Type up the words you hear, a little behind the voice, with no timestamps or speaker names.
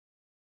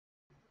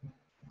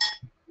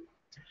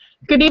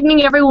Good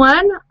evening,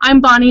 everyone.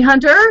 I'm Bonnie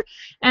Hunter,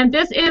 and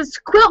this is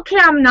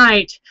Quilt-Cam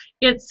night.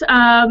 It's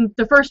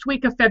the first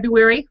week of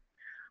February.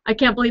 I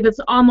can't believe it's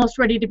almost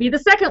ready to be the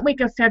second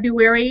week of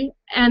February,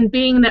 and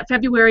being that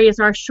February is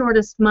our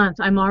shortest month,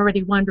 I'm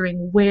already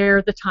wondering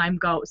where the time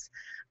goes.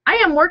 I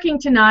am working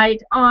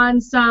tonight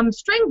on some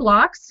string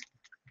blocks.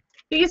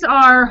 These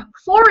are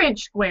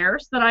 4-inch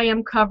squares that I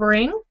am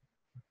covering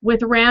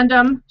with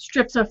random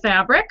strips of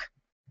fabric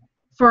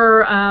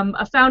for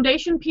a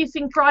foundation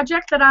piecing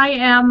project that I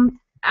am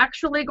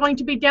actually going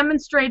to be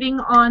demonstrating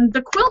on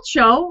the quilt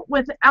show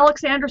with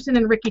Alex Anderson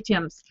and Ricky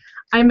Timms.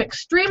 I'm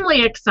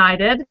extremely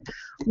excited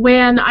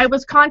when I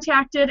was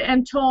contacted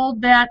and told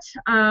that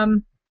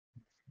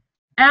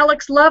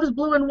Alex loves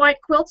blue and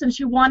white quilts and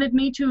she wanted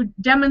me to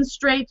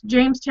demonstrate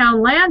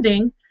Jamestown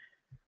Landing.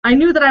 I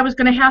knew that I was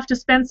going to have to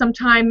spend some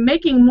time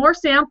making more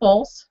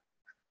samples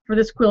for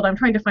this quilt. I'm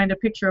trying to find a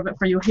picture of it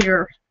for you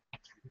here.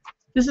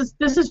 This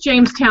is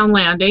Jamestown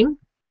Landing,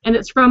 and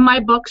it's from my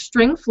book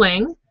String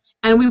Fling,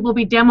 and we will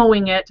be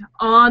demoing it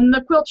on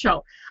the quilt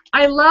show.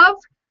 I love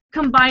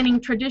combining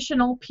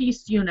traditional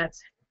piece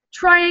units,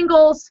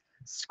 triangles,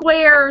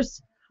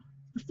 squares,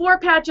 4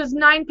 patches,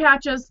 9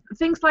 patches,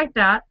 things like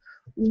that,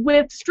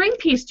 with string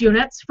piece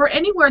units for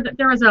anywhere that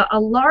there is a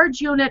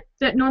large unit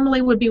that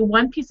normally would be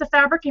 1 piece of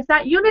fabric. If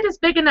that unit is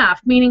big enough,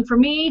 meaning for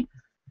me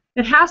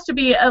it has to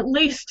be at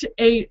least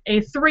a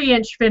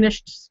 3-inch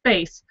finished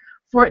space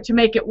for it to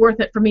make it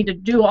worth it for me to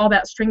do all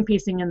that string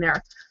piecing in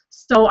there.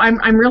 So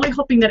I'm really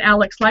hoping that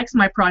Alex likes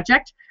my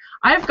project.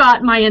 I've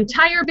got my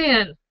entire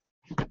bin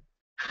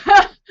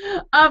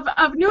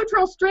of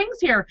neutral strings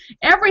here.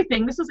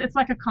 Everything. It's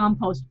like a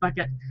compost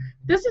bucket.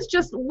 This is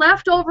just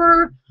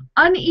leftover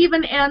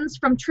uneven ends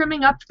from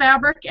trimming up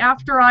fabric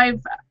after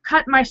I've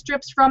cut my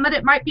strips from it.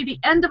 It might be the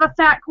end of a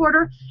fat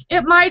quarter.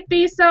 It might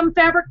be some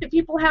fabric that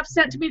people have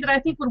sent to me that I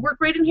think would work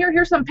great in here.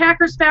 Here's some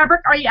Packers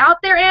fabric. Are you out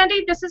there,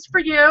 Andy? This is for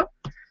you.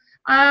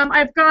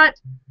 I've got,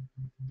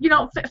 you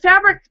know,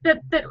 fabric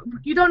that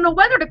you don't know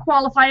whether to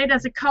qualify it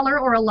as a color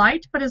or a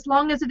light, but as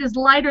long as it is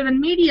lighter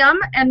than medium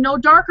and no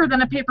darker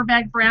than a paper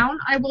bag brown,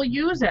 I will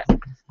use it.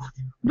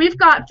 We've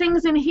got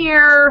things in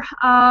here,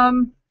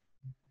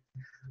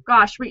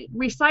 gosh,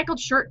 recycled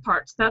shirt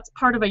parts. That's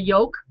part of a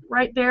yoke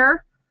right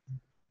there.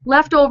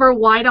 Leftover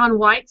white on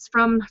whites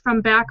from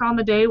back on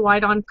the day,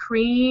 white on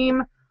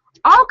cream.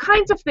 All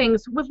kinds of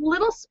things with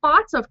little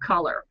spots of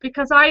color,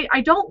 because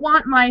I don't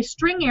want my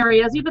string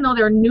areas, even though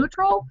they're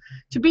neutral,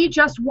 to be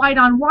just white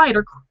on white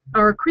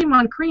or cream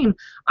on cream.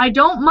 I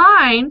don't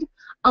mind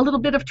a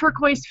little bit of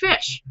turquoise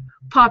fish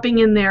popping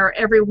in there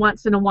every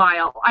once in a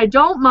while. I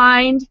don't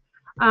mind.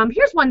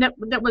 Here's one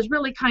that was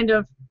really kind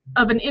of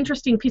an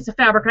interesting piece of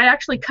fabric. I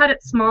actually cut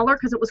it smaller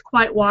because it was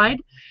quite wide.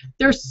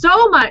 There's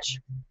so much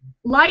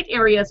light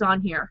areas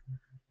on here.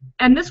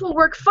 And this will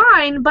work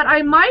fine, but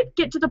I might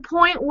get to the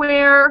point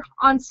where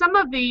on some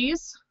of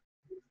these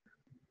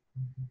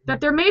that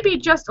there may be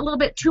just a little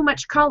bit too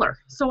much color.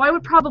 So I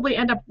would probably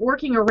end up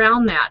working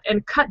around that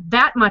and cut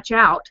that much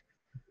out.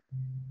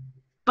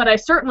 But I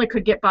certainly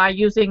could get by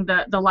using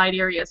the light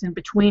areas in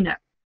between it.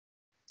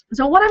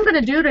 So what I'm going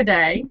to do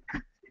today,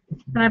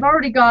 and I've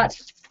already got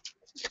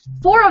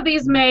 4 of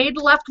these made,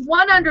 left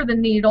 1 under the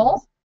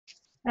needle.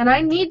 And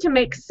I need to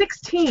make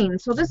 16,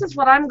 so this is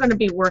what I'm going to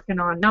be working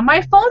on. Now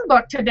my phone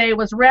book today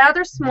was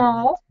rather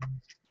small,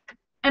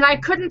 and I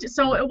couldn't,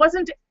 so it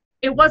wasn't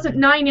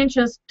 9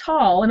 inches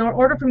tall. In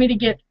order for me to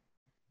get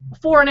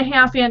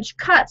 4.5-inch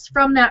cuts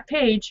from that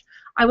page,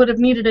 I would have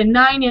needed a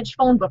 9-inch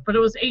phone book, but it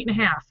was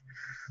 8.5.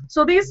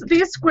 So these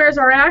squares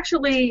are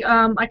actually,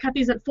 I cut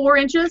these at 4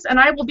 inches, and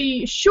I will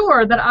be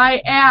sure that I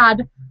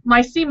add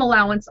my seam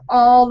allowance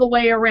all the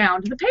way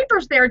around. The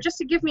paper's there just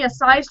to give me a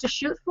size to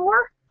shoot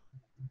for.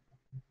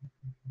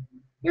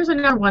 Here's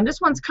another one.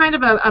 This one's kind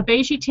of a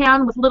beigey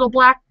tan with little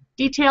black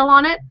detail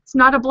on it. It's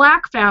not a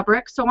black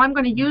fabric, so I'm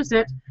going to use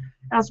it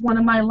as one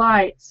of my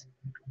lights.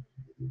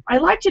 I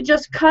like to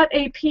just cut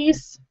a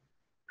piece,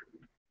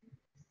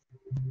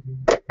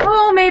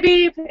 oh,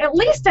 maybe at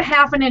least a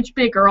 1/2 inch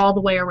bigger all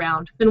the way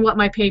around than what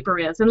my paper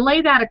is, and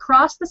lay that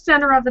across the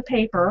center of the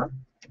paper.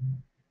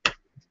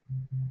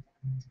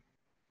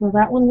 Will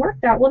that one work?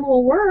 That one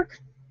will work.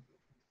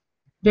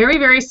 Very,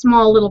 very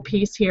small little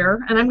piece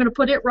here, and I'm going to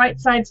put it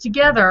right sides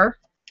together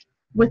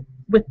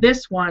with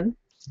this one.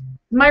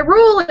 My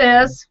rule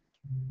is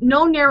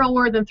no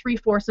narrower than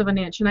 3/4 of an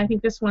inch, and I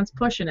think this one's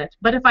pushing it.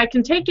 But if I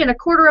can take in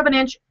 1/4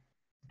 inch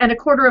and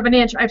 1/4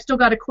 inch, I've still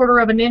got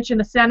 1/4 inch in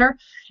the center.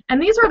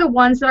 And these are the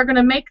ones that are going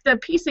to make the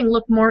piecing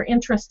look more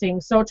interesting.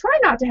 So try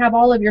not to have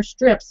all of your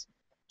strips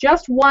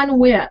just one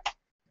width.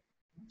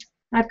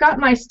 I've got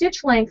my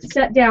stitch length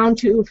set down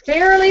to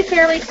fairly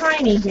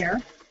tiny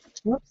here.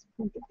 Whoops,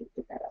 let me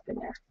get that up in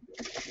there.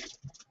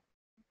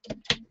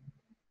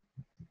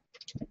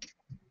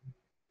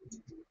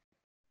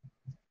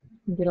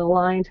 Get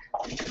aligned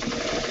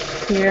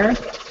here.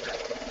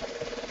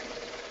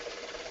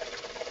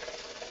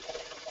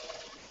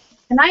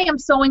 And I am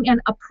sewing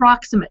an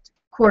approximate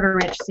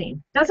 1/4 inch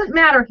seam. Doesn't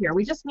matter here.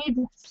 We just need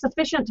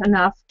sufficient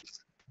enough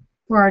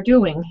for our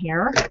doing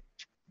here.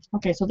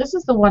 Okay, so this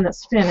is the one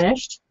that's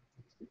finished.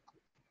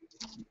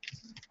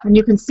 And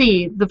you can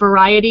see the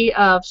variety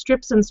of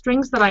strips and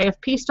strings that I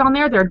have pieced on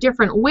there. They're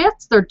different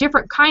widths, they're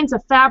different kinds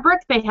of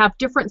fabric, they have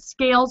different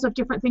scales of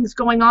different things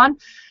going on.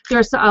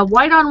 There's a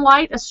white on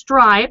white, a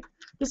stripe.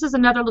 This is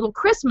another little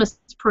Christmas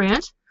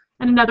print,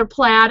 and another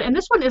plaid, and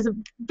this one is a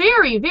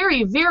very,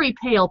 very, very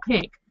pale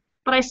pink.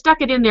 But I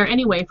stuck it in there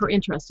anyway for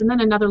interest, and then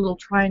another little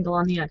triangle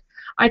on the end.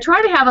 I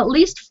try to have at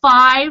least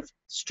 5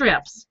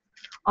 strips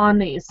on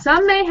these.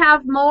 Some may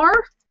have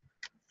more,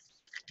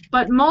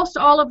 but most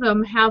all of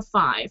them have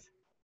 5.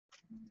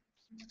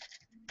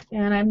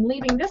 And I'm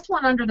leaving this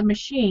one under the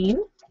machine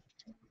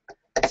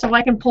so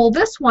I can pull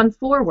this one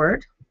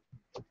forward.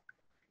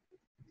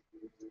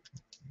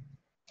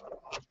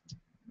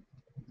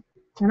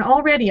 And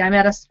already I'm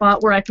at a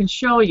spot where I can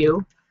show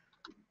you.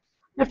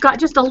 I've got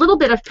just a little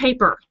bit of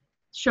paper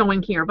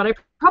showing here, but I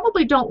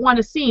probably don't want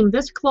to seam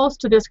this close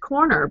to this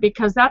corner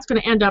because that's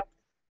going to end up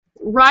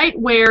right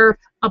where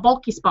a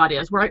bulky spot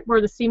is, right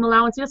where the seam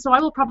allowance is. So I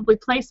will probably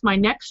place my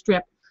next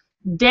strip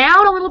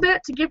down a little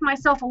bit to give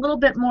myself a little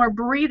bit more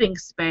breathing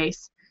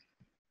space.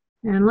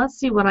 And let's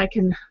see what I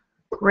can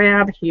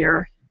grab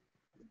here.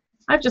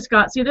 I've just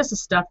got, see, this is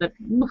stuff that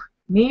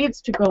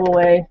needs to go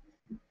away.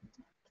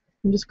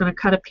 I'm just going to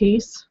cut a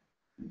piece.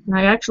 And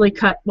I actually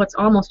cut what's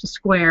almost a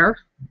square.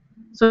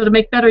 So to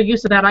make better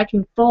use of that, I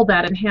can fold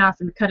that in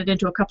half and cut it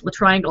into a couple of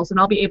triangles, and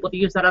I'll be able to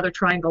use that other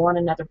triangle on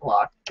another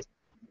block.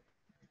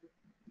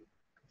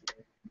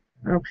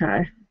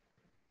 Okay.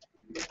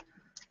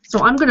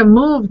 So I'm going to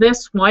move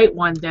this white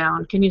one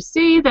down. Can you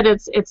see that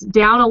it's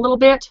down a little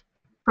bit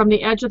from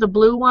the edge of the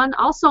blue one?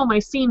 I'll sew my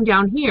seam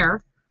down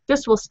here.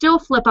 This will still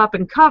flip up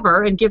and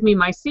cover and give me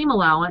my seam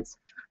allowance,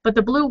 but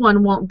the blue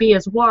one won't be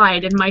as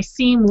wide and my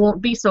seam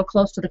won't be so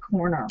close to the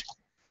corner.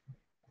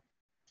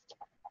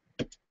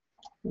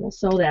 We'll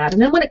sew that.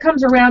 And then when it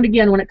comes around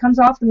again, when it comes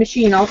off the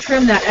machine, I'll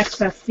trim that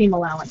excess seam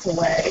allowance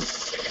away.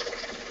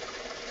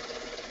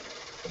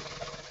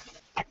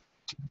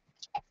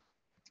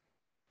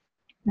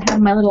 I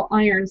have my little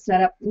iron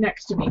set up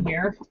next to me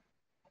here.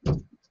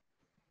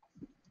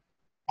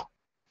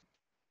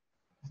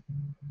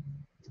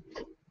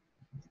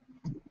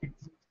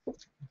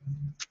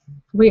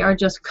 We are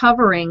just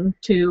covering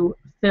to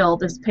fill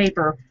this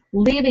paper,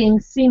 leaving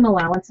seam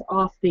allowance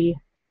off the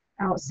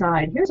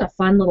outside. Here's a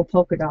fun little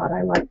polka dot.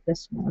 I like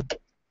this one.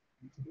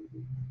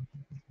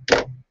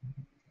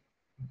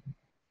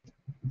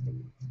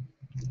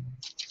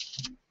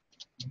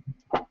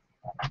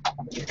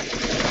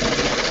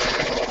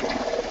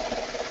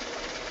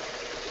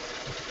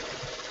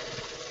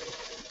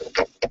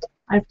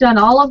 I've done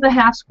all of the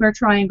half square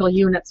triangle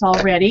units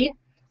already.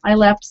 I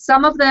left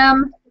some of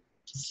them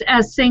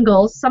as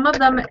singles, some of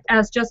them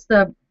as just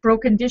the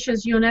broken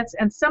dishes units,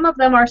 and some of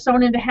them are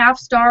sewn into half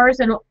stars,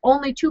 and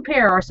only 2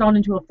 pair are sewn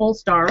into a full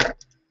star.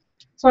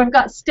 So I've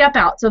got step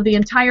outs of the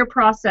entire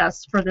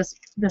process for this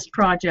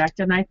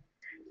project, and I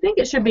think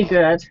it should be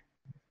good.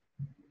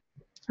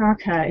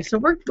 Okay, so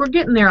we're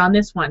getting there on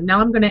this one. Now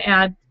I'm going to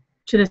add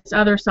to this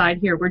other side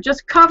here. We're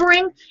just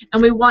covering,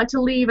 and we want to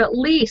leave at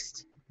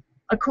least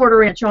a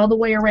 1/4 inch all the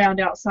way around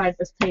outside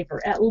this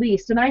paper, at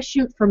least. And I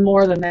shoot for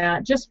more than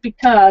that just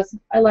because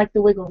I like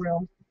the wiggle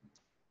room.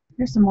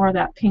 Here's some more of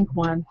that pink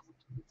one.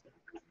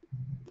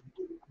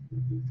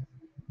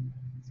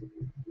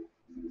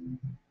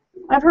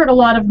 I've heard a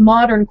lot of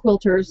modern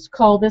quilters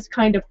call this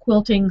kind of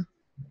quilting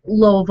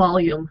low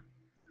volume.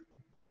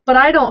 But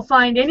I don't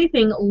find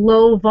anything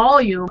low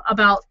volume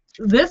about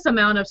this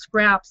amount of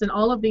scraps and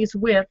all of these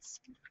widths.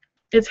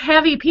 It's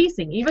heavy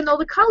piecing. Even though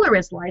the color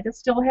is light, it's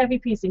still heavy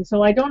piecing.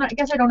 So I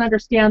guess I don't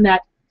understand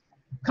that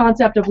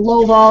concept of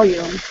low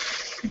volume.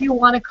 If you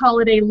want to call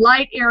it a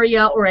light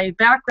area or a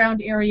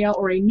background area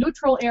or a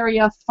neutral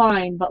area,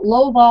 fine. But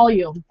low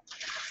volume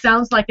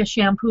sounds like a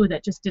shampoo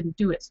that just didn't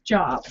do its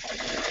job.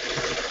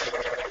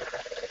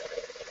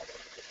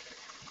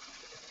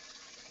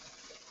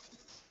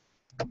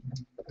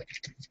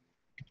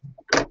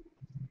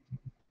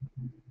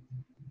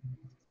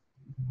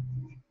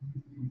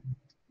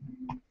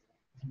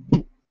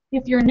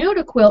 If you're new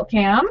to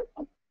Quilt-Cam,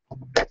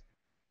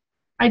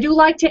 I do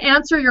like to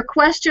answer your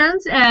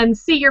questions and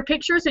see your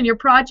pictures and your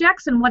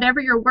projects and whatever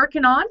you're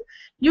working on.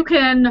 You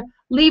can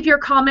leave your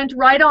comment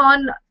right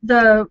on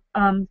the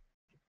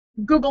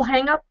Google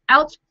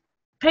Hangouts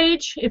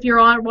page if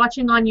you're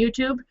watching on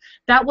YouTube.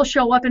 That will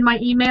show up in my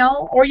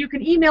email, or you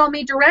can email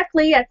me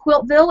directly at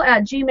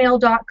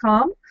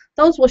quiltville@gmail.com.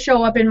 Those will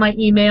show up in my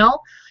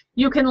email.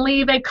 You can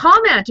leave a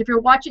comment. If you're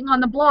watching on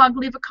the blog,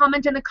 leave a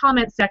comment in the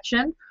comment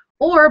section,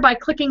 or by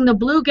clicking the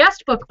blue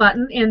guest book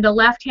button in the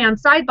left-hand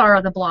sidebar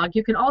of the blog.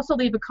 You can also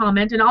leave a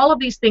comment, and all of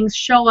these things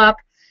show up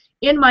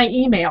in my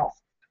email,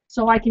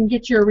 so I can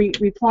get your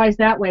replies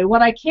that way.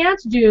 What I can't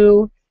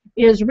do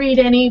is read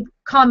any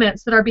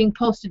comments that are being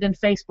posted in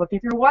Facebook.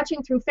 If you're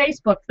watching through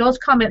Facebook, those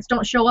comments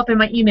don't show up in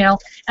my email,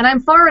 and I'm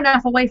far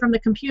enough away from the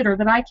computer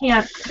that I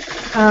can't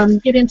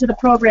get into the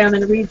program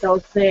and read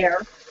those there.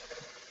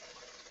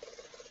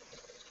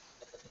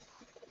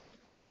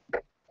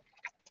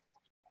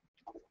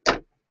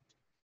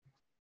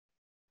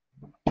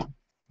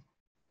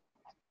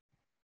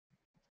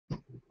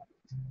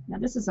 Now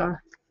this is a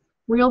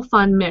real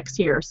fun mix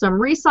here. Some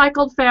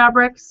recycled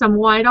fabric, some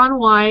white on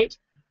white.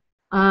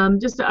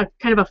 Just a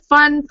kind of a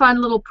fun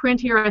little print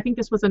here. I think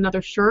this was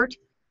another shirt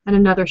and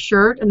another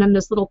shirt, and then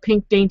this little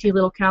pink dainty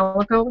little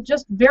calico.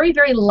 Just very,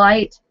 very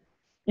light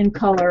in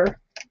color.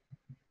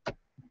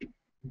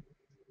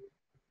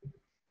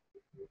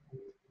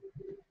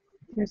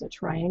 Here's a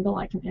triangle.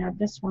 I can add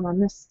this one on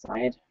this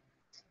side.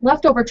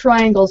 Leftover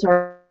triangles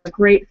are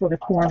great for the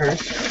corners.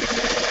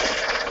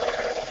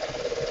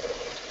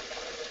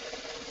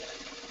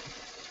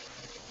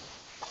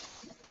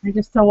 I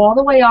just sew all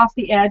the way off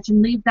the edge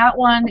and leave that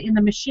one in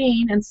the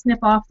machine and snip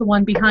off the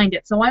one behind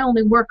it. So I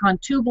only work on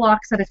 2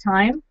 blocks at a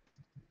time.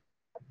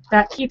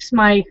 That keeps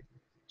my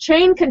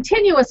chain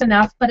continuous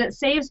enough, but it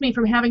saves me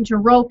from having to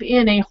rope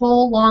in a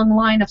whole long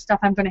line of stuff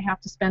I'm going to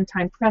have to spend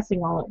time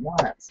pressing all at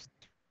once.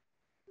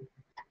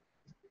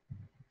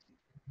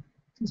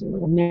 Here's a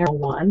little narrow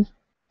one.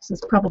 This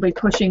is probably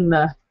pushing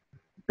the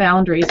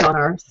boundaries on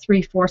our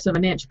 3/4 of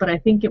an inch, but I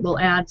think it will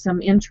add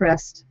some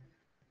interest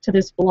to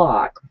this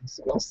block.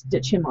 So we'll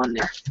stitch him on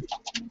there.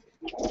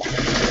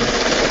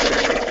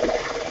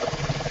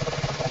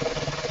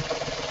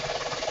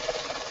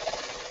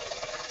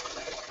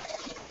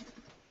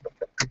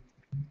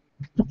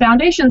 The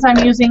foundations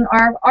I'm using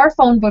are our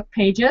phone book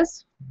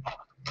pages,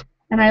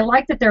 and I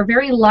like that they're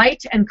very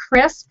light and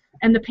crisp,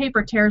 and the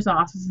paper tears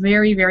off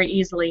very, very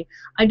easily.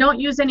 I don't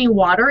use any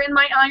water in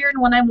my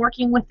iron when I'm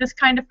working with this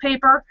kind of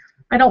paper.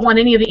 I don't want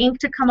any of the ink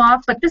to come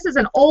off, but this is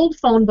an old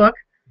phone book,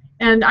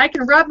 and I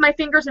can rub my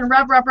fingers and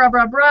rub,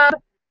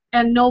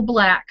 and no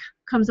black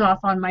comes off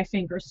on my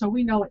fingers, so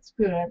we know it's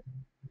good.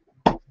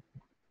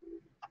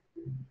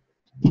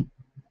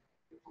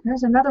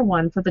 There's another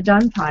one for the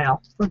done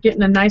pile. We're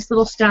getting a nice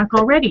little stack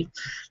already.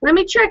 Let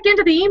me check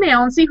into the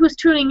email and see who's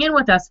tuning in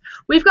with us.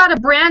 We've got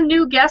a brand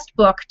new guest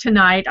book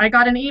tonight. I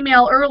got an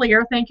email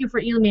earlier. Thank you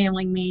for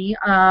emailing me.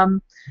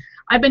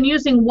 I've been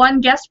using one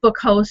guest book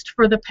host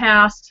for the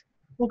past,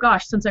 oh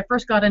gosh, since I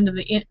first got into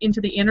the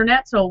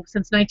internet, so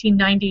since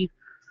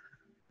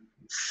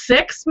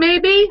 1996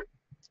 maybe,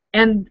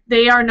 and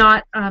they are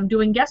not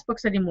doing guest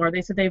books anymore.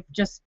 They said they've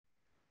just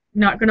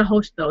not going to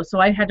host those,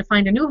 so I had to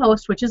find a new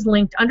host, which is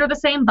linked under the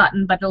same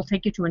button, but it'll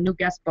take you to a new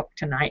guest book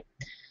tonight.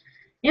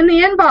 In the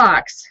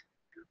inbox,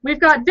 we've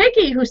got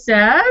Vicki who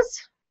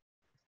says,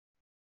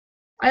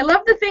 I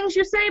love the things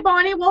you say,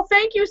 Bonnie. Well,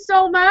 thank you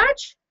so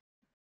much.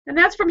 And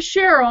that's from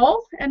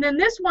Cheryl. And then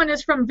this one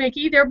is from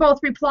Vicki. They're both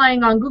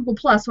replying on Google+,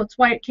 so that's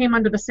why it came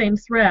under the same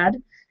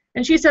thread.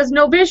 And she says,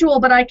 no visual,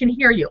 but I can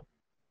hear you.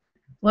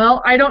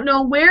 Well, I don't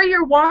know where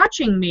you're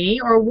watching me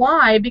or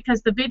why,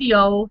 because the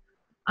video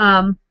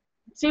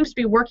seems to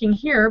be working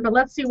here, but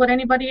let's see what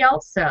anybody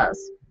else says.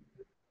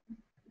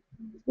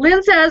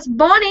 Lynn says,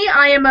 Bonnie,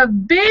 I am a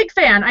big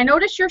fan. I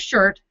noticed your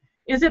shirt.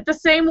 Is it the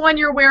same one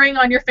you're wearing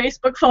on your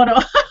Facebook photo?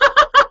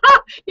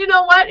 You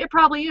know what? It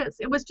probably is.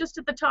 It was just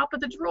at the top of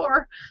the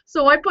drawer,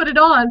 so I put it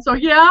on. So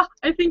yeah,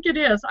 I think it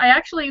is. I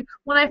actually,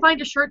 when I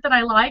find a shirt that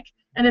I like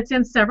and it's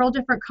in several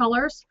different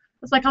colors,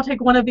 it's like I'll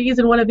take one of these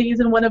and one of these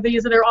and one of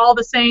these, and they're all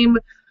the same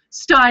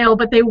style,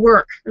 but they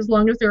work as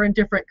long as they're in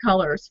different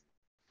colors.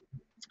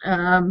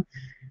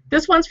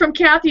 This one's from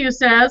Kathy, who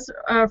says,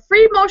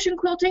 free motion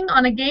quilting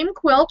on a game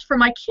quilt for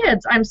my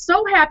kids. I'm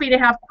so happy to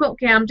have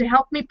Quilt-Cam to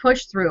help me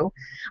push through.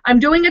 I'm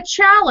doing a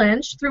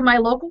challenge through my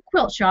local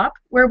quilt shop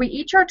where we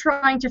each are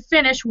trying to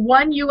finish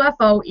 1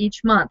 UFO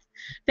each month.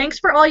 Thanks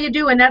for all you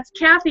do, and that's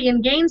Kathy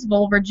in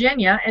Gainesville,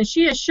 Virginia, and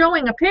she is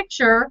showing a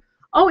picture.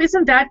 Oh,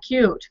 isn't that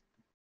cute?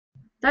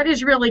 That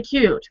is really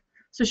cute.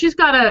 So she's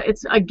got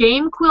it's a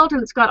game quilt,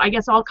 and it's got, I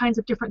guess, all kinds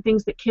of different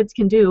things that kids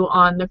can do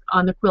on the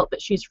quilt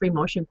that she's free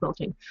motion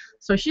quilting.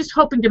 So she's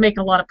hoping to make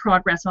a lot of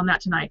progress on that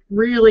tonight.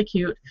 Really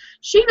cute.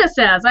 Sheena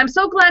says, I'm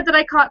so glad that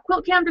I caught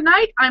Quilt-Cam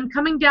tonight. I'm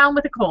coming down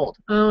with a cold.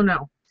 Oh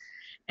no.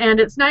 And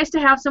it's nice to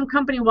have some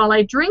company while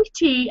I drink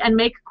tea and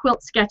make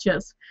quilt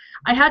sketches.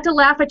 I had to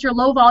laugh at your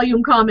low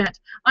volume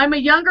comment. I'm a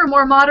younger,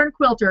 more modern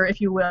quilter,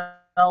 if you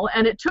will,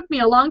 and it took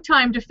me a long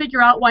time to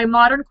figure out why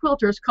modern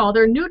quilters call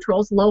their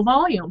neutrals low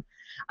volume.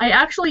 I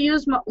actually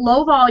use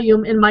low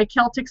volume in my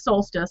Celtic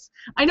solstice.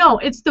 I know,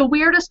 it's the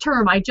weirdest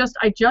term. I just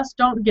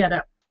don't get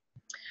it.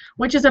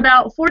 Which is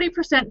about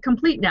 40%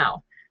 complete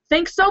now.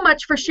 Thanks so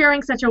much for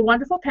sharing such a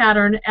wonderful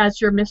pattern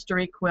as your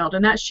mystery quilt.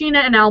 And that's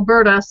Sheena in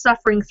Alberta,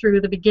 suffering through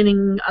the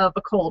beginning of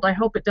a cold. I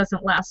hope it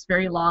doesn't last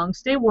very long.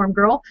 Stay warm,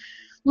 girl.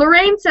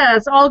 Lorraine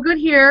says, all good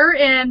here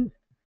in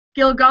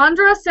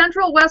Gilgandra,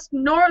 Central West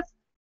North,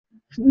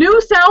 New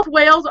South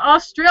Wales,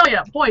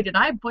 Australia. Boy, did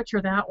I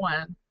butcher that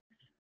one.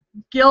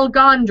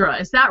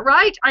 Gilgandra, is that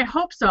right? I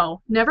hope so.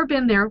 Never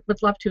been there,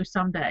 would love to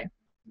someday.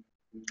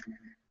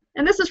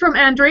 And this is from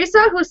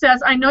Andresa, who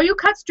says, I know you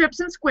cut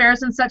strips and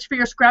squares and such for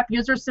your scrap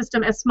user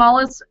system as small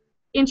as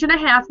 1.5 inches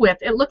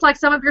width. It looked like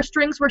some of your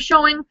strings were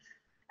showing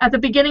at the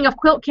beginning of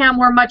Quilt-Cam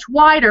were much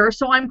wider,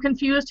 so I'm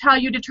confused how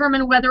you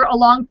determine whether a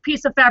long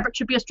piece of fabric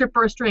should be a strip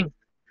or a string.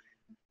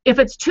 If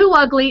it's too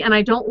ugly and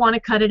I don't want to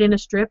cut it in a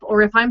strip,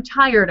 or if I'm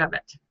tired of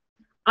it,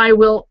 I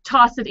will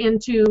toss it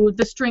into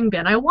the string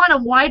bin. I want a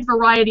wide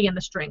variety in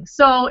the string.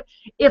 So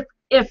if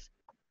if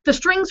the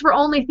strings were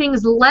only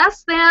things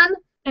less than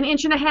 1.5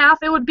 inches,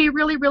 it would be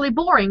really, really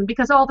boring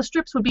because all the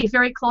strips would be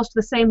very close to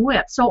the same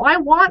width. So I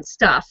want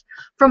stuff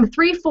from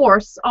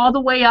 3/4 all the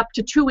way up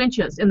to 2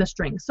 inches in the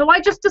string. So I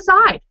just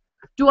decide,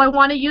 do I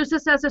want to use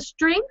this as a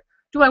string?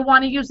 Do I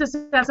want to use this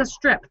as a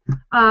strip?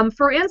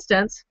 For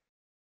instance,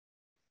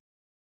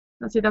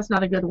 let's see, that's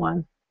not a good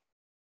one.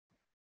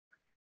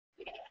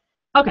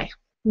 Okay,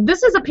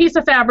 this is a piece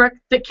of fabric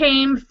that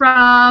came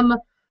from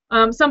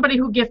somebody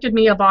who gifted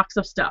me a box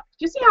of stuff.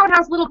 Do you see how it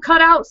has little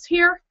cutouts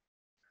here?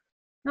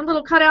 And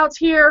little cutouts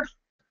here,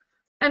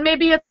 and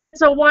maybe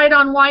it's a white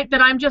on white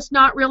that I'm just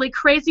not really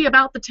crazy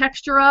about the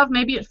texture of.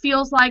 Maybe it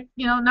feels like,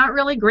 you know, not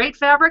really great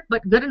fabric,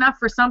 but good enough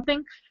for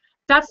something.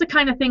 That's the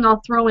kind of thing I'll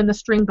throw in the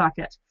string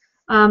bucket.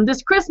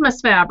 This Christmas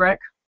fabric,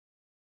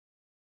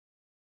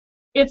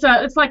 it's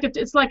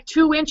like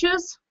 2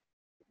 inches,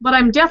 but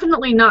I'm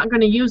definitely not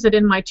going to use it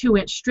in my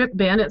 2-inch strip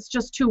bin. It's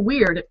just too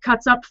weird. It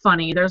cuts up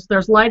funny.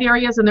 There's light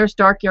areas and there's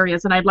dark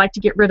areas, and I'd like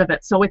to get rid of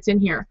it, so it's in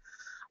here.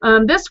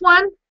 This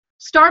one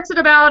starts at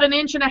about 1.5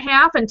 inches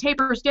and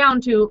tapers down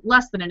to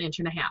less than 1.5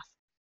 inches.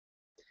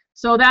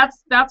 So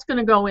that's going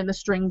to go in the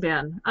string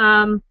bin.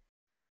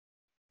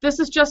 This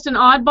is just an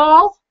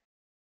oddball.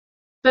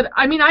 That,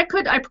 I mean, I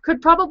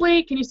could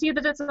probably, can you see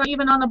that it's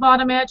uneven on the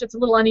bottom edge? It's a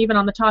little uneven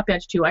on the top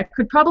edge too. I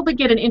could probably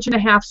get 1.5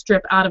 inches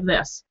strip out of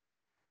this,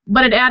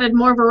 but it added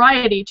more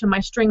variety to my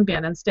string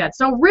bin instead.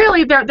 So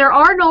really, there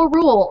are no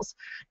rules.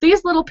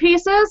 These little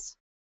pieces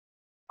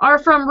are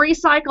from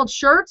recycled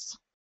shirts.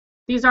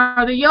 These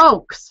are the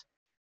yokes.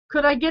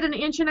 Could I get 1.5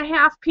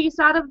 inches piece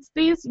out of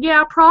these?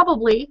 Yeah,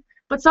 probably.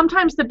 But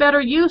sometimes the better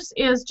use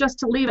is just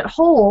to leave it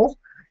whole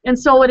and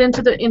sew it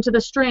into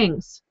the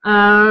strings.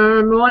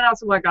 What else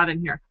have I got in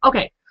here?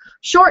 Okay,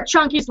 short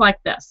chunkies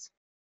like this.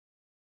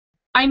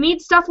 I need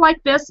stuff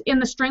like this in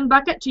the string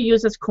bucket to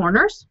use as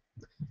corners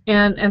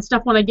and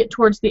stuff when I get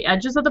towards the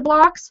edges of the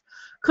blocks.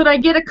 Could I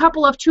get a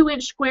couple of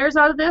 2-inch squares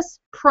out of this?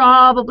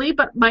 Probably,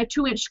 but my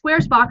 2-inch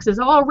squares box is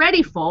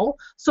already full,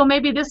 so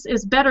maybe this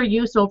is better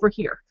use over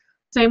here.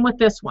 Same with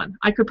this one.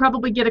 I could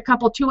probably get a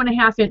couple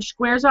 2.5-inch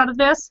squares out of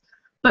this,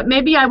 but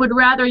maybe I would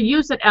rather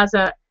use it as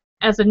a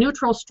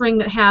neutral string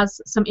that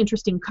has some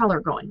interesting color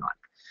going on.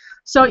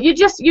 So you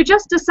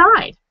just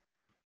decide.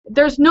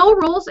 There's no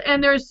rules,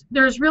 and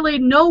there's really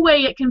no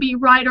way it can be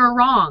right or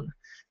wrong.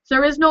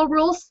 There is no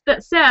rules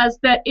that says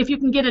that if you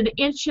can get 1.5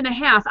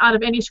 inches out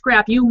of any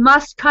scrap, you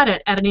must cut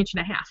it at 1.5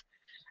 inches.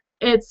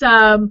 It's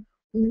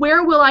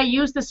where will I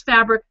use this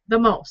fabric the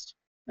most?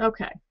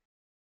 Okay.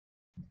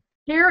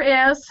 Here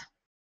is,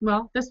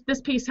 well,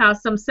 this piece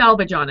has some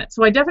selvage on it,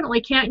 so I definitely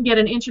can't get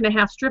 1.5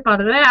 inch strip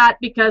out of that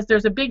because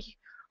there's a big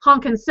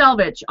honkin'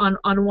 selvage on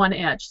one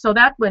edge. So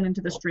that went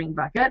into the string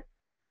bucket.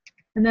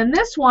 And then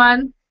this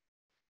one,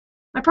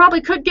 I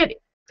probably could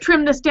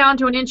trim this down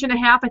to 1.5 inches.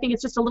 I think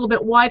it's just a little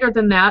bit wider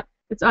than that.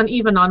 It's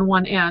uneven on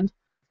one end.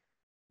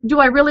 Do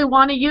I really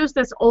want to use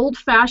this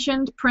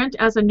old-fashioned print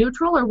as a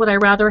neutral, or would I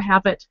rather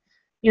have it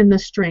in the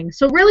string?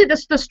 So really,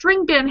 the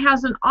string bin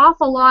has an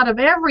awful lot of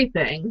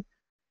everything.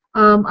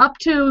 Up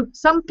to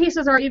some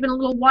pieces are even a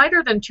little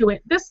wider than 2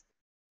 inches.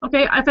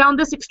 Okay, I found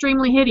this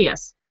extremely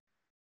hideous.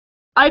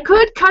 I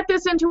could cut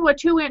this into a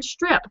 2-inch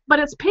strip, but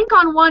it's pink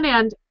on one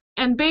end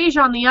and beige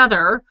on the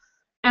other,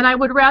 and I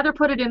would rather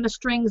put it in the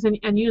strings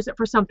and use it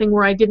for something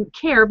where I didn't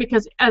care,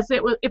 because if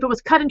it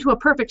was cut into a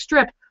perfect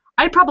strip,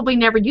 I'd probably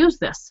never use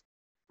this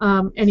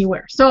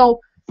anywhere. So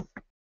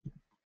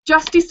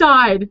just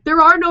decide.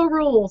 There are no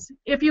rules.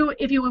 If you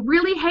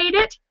really hate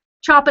it,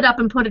 chop it up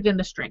and put it in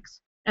the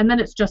strings, and then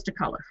it's just a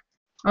color.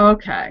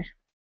 Okay.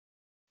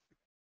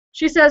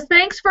 She says,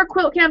 thanks for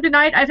Quilt-Cam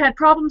tonight. I've had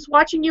problems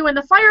watching you in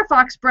the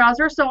Firefox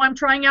browser, so I'm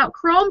trying out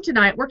Chrome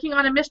tonight, working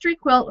on a mystery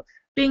quilt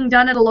being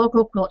done at a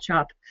local quilt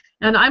shop.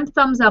 And I'm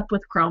thumbs up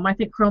with Chrome. I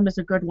think Chrome is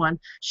a good one.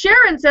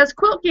 Sharon says,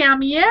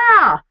 Quilt-Cam,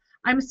 yeah.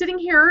 I'm sitting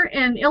here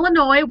in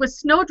Illinois with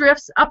snow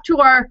drifts up to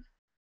our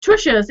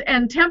tushes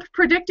and temp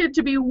predicted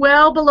to be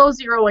well below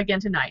 0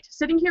 again tonight.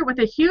 Sitting here with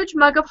a huge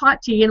mug of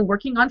hot tea and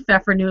working on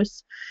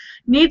pfeffernusse.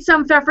 Need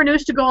some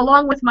pfeffernusse to go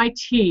along with my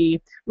tea.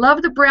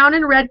 Love the brown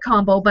and red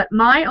combo, but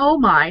my oh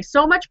my,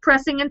 so much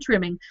pressing and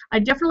trimming. I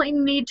definitely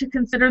need to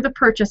consider the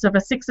purchase of a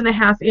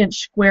 6.5-inch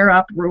square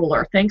up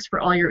ruler. Thanks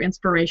for all your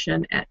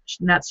inspiration. And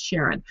that's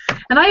Sharon.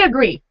 And I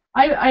agree.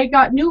 I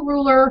got new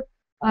ruler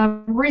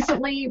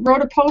recently,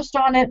 wrote a post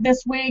on it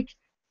this week.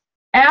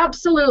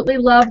 Absolutely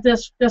love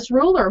this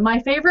ruler. My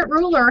favorite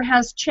ruler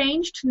has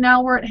changed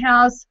now, where it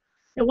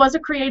was a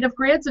Creative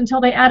Grids until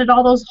they added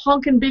all those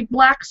honkin' big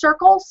black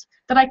circles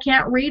that I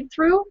can't read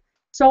through.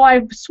 So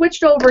I've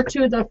switched over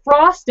to the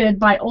Frosted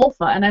by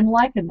Olfa, and I'm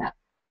liking that.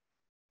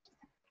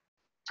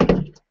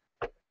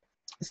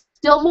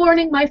 Still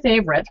Morning, my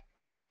favorite,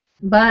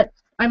 but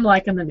I'm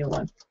liking the new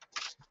one.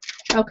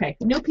 Okay,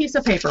 new piece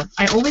of paper.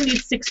 I only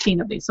need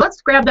 16 of these. So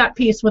let's grab that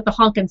piece with the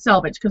honkin'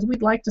 selvage, because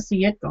we'd like to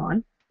see it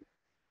gone.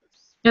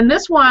 And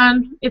this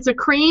one, it's a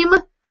cream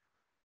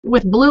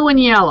with blue and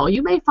yellow.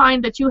 You may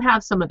find that you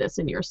have some of this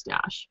in your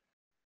stash.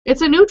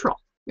 It's a neutral.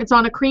 It's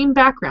on a cream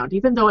background,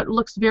 even though it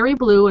looks very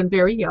blue and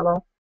very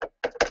yellow.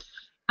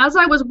 as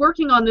I was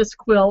working on this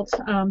quilt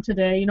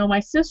today, you know,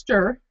 my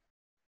sister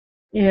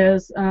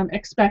is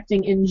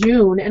expecting in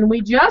June, and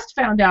we just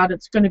found out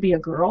it's going to be a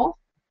girl.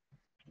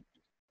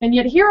 And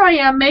yet here I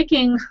am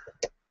making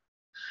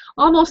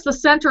almost the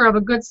center of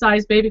a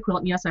good-sized baby quilt.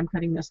 And yes, I'm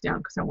cutting this down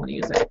because I want to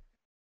use it.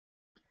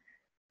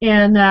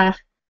 And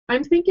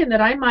I'm thinking that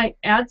I might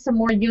add some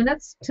more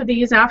units to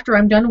these after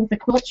I'm done with the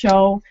quilt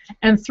show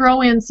and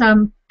throw in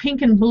some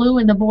pink and blue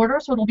in the border,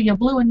 so it'll be a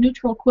blue and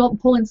neutral quilt, and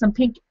pull in some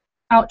pink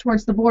out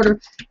towards the border.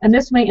 And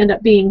this may end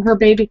up being her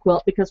baby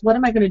quilt, because what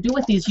am I going to do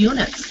with these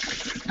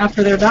units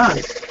after they're done?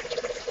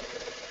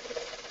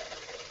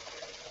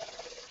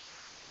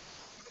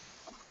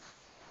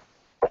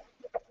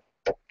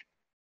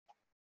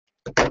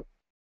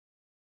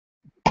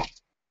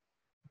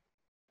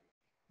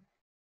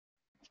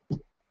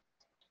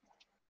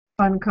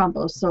 Fun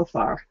combos so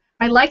far.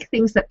 I like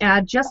things that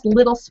add just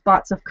little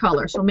spots of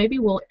color, so maybe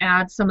we'll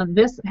add some of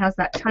this that has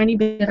that tiny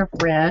bit of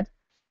red.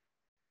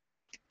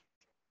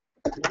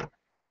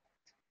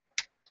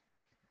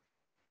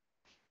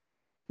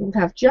 We'll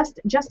have just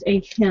a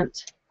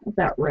hint of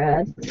that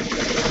red.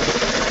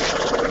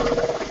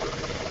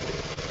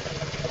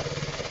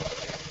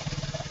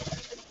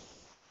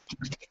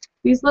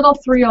 These little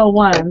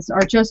 301s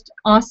are just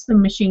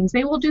awesome machines.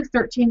 They will do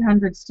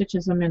 1,300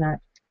 stitches a minute.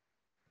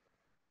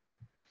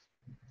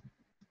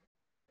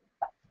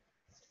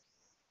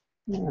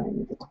 I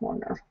need a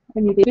corner.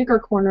 I need a bigger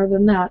corner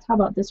than that. How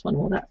about this one?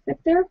 Will that fit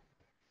there?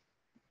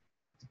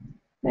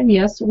 And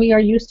yes, we are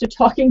used to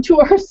talking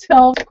to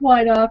ourselves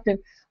quite often.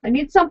 I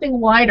need something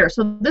wider.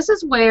 So this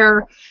is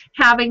where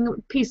having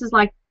pieces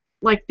like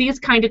these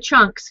kind of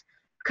chunks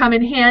come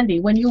in handy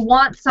when you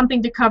want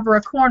something to cover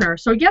a corner.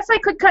 So yes, I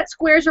could cut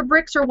squares or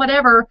bricks or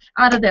whatever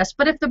out of this,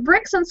 but if the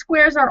bricks and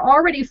squares are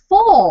already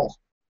full,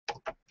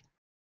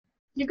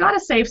 you got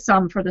to save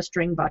some for the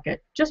string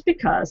bucket, just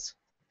because.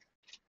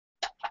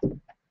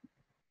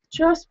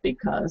 Just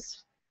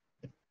because.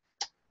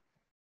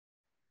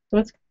 So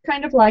it's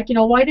kind of like, you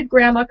know, why did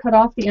Grandma cut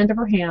off the end of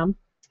her ham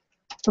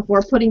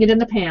before putting it in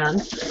the pan?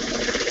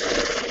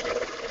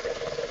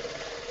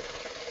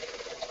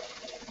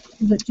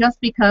 Is it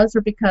just because,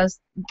 or because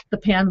the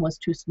pan was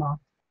too small?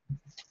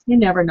 You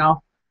never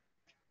know.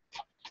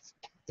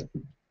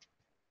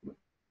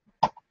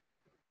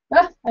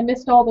 Ah, I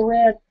missed all the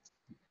red.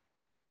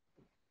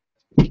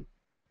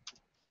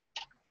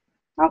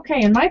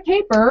 Okay, and my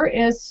paper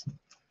is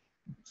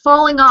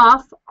falling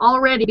off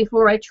already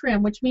before I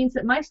trim, which means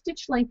that my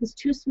stitch length is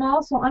too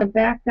small, so I'm going to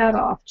back that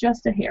off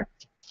just a hair.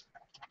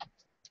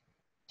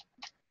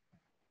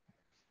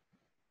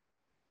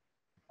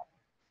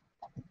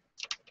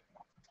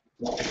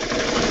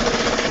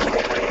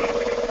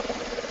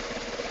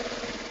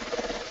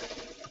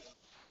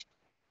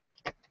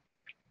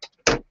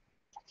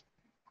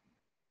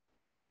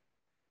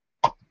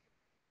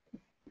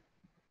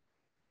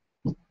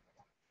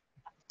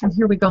 And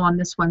here we go on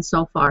this one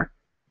so far.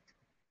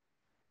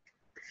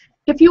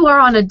 If you are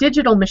on a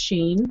digital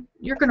machine,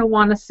 you're going to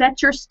want to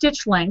set your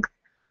stitch length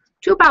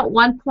to about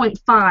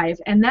 1.5,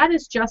 and that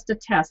is just a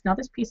test. Now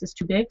this piece is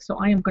too big, so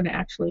I am going to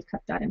actually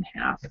cut that in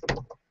half.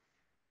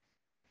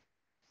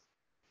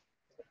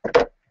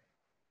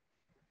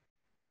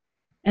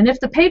 And if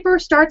the paper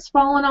starts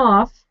falling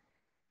off,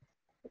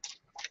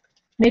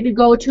 maybe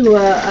go to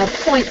a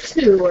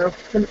 0.2 or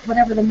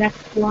whatever the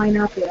next line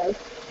up is.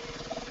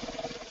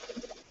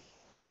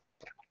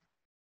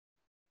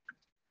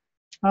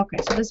 Okay,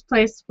 so this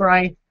place where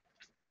I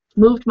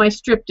moved my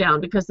strip down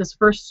because this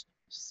first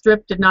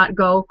strip did not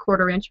go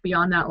 1/4 inch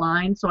beyond that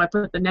line, so I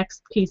put the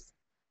next piece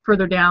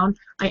further down.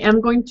 I am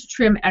going to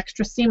trim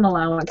extra seam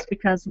allowance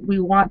because we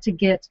want to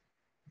get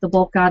the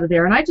bulk out of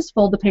there. And I just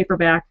fold the paper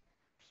back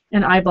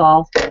and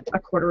eyeball a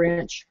 1/4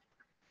 inch.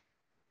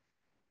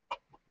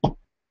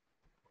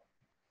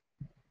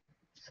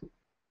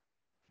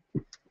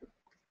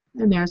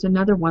 And there's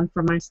another one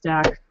for my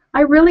stack.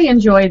 I really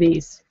enjoy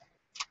these.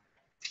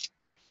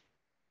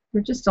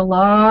 They're just a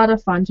lot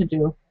of fun to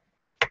do.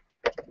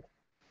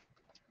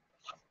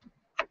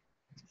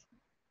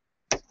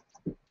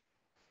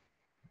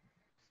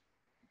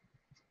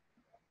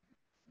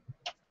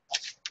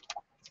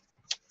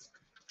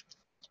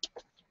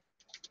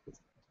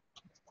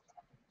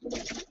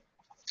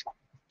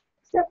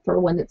 Except for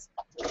when it's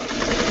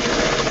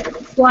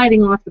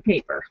sliding off the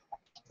paper.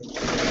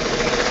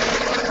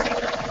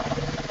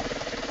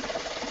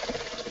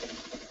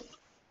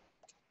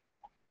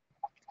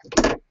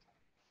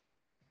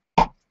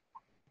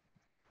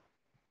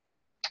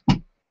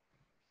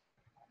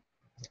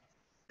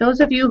 Those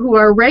of you who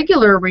are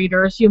regular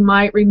readers, you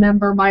might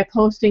remember my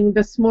posting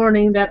this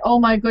morning that, oh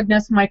my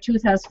goodness, my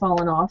tooth has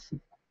fallen off.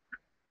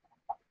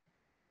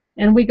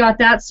 And we got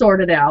that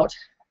sorted out.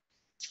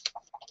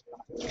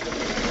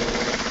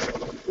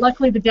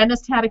 Luckily, the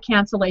dentist had a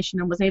cancellation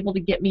and was able to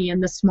get me in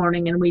this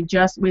morning, and we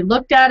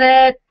looked at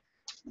it,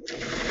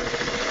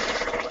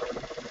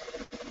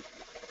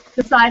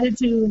 decided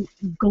to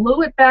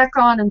glue it back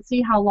on and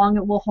see how long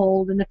it will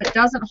hold, and if it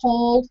doesn't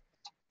hold,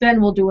 then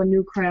we'll do a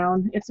new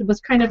crown. It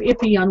was kind of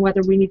iffy on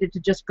whether we needed to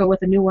just go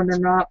with a new one or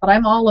not, but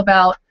I'm all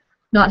about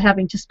not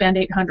having to spend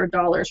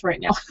 $800 right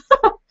now.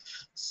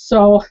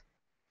 So,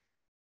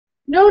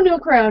 no new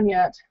crown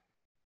yet.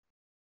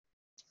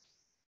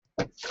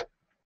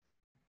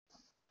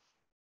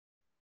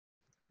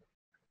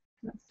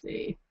 Let's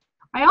see.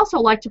 I also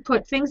like to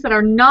put things that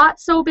are not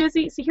so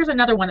busy. See, here's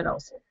another one of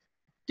those.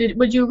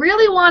 Would you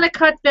really want to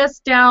cut this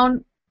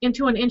down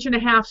into an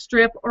 1.5-inch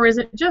strip, or is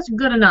it just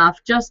good enough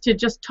just to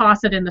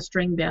toss it in the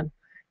string bin?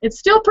 It's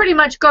still pretty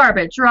much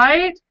garbage,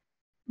 right?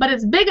 But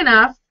it's big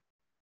enough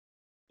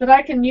that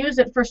I can use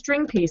it for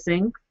string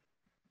piecing.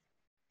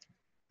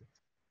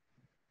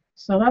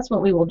 So that's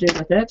what we will do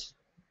with it.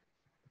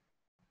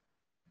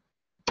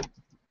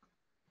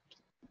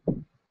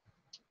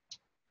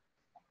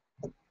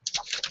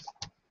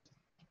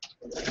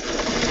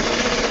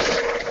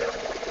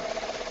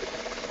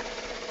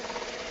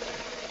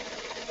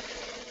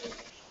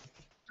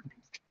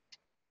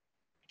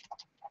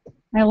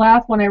 I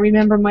laugh when I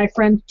remember my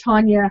friend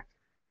Tanya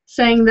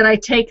saying that I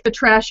take the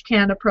trash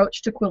can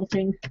approach to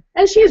quilting.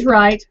 And she's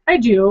right, I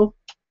do.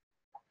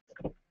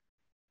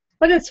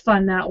 But it's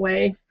fun that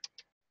way.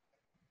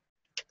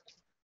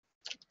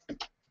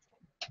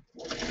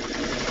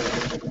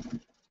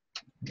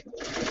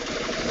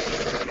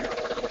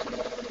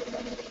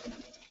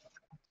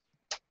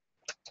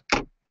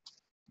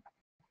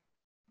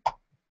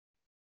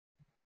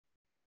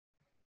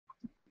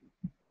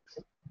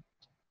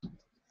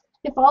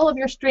 If all of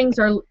your strings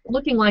are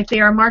looking like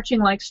they are marching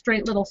like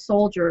straight little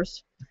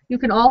soldiers, you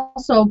can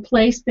also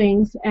place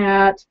things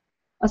at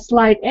a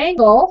slight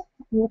angle.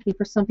 I'm looking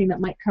for something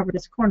that might cover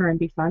this corner and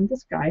be fun.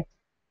 This guy.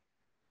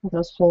 Are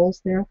those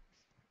holes there?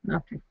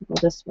 Okay, go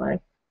this way.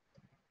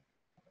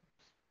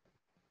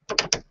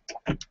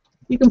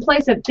 You can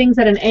place things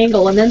at an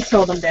angle and then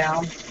sew them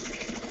down.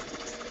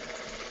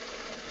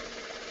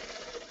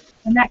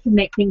 And that can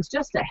make things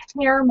just a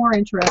hair more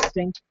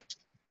interesting.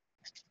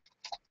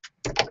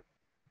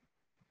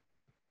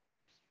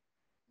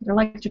 I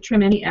like to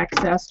trim any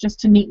excess just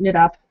to neaten it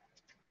up.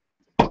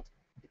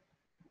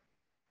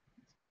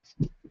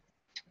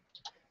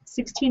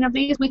 16 of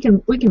these. We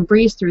can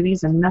breeze through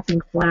these and nothing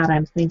flat,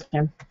 I'm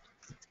thinking.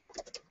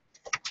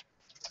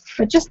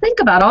 But just think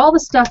about all the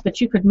stuff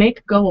that you could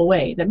make go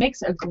away that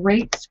makes a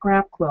great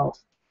scrap quilt.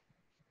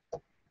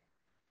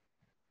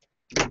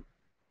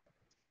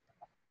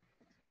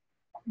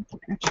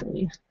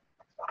 Actually,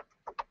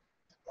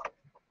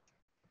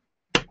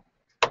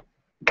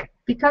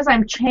 because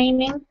I'm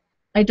chaining,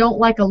 I don't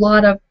like a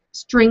lot of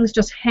strings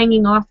just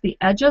hanging off the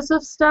edges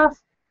of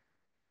stuff.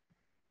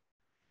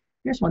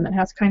 Here's one that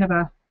has kind of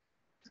a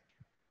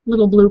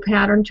little blue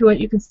pattern to it.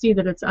 You can see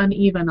that it's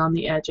uneven on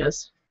the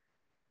edges.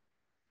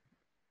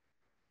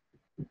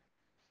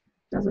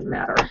 Doesn't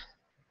matter.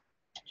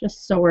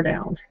 Just sew her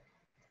down.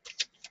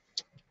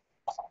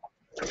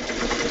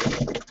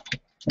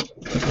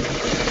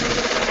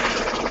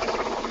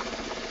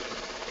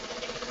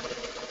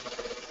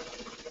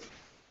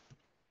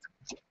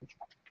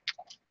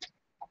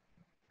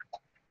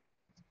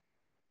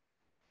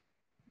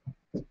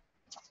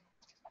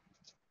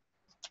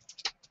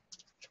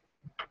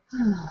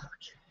 I'll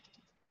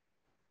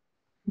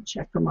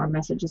check for more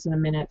messages in a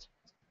minute.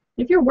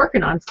 If you're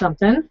working on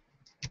something,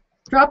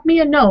 drop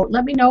me a note.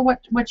 Let me know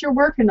what you're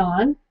working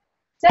on.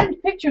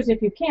 Send pictures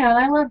if you can.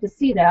 I love to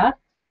see that.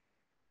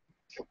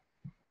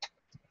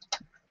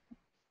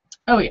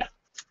 Oh yeah,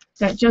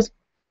 that just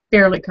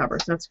barely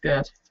covers. That's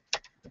good.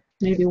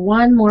 Maybe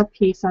one more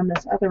piece on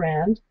this other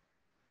end.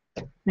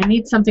 I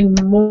need something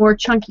more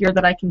chunkier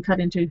that I can cut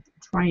into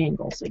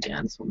triangles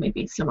again. So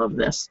maybe some of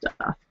this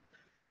stuff.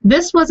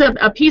 This was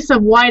a piece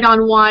of white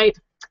on white.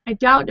 I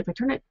doubt if I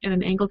turn it at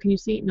an angle, can you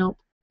see? Nope.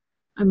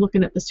 I'm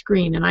looking at the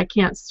screen and I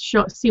can't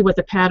see what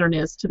the pattern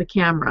is to the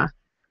camera.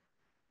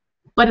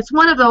 But it's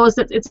one of those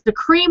that it's the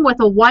cream with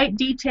a white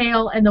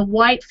detail, and the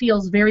white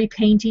feels very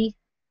painty.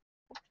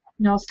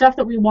 You know, stuff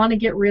that we want to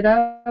get rid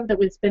of, that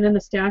has been in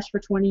the stash for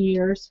 20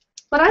 years.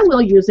 But I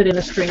will use it in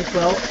a string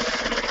quilt.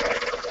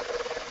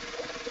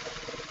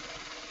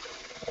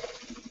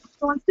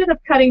 So instead of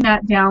cutting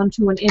that down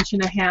to 1.5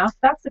 inches,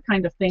 that's the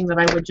kind of thing that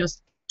I would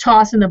just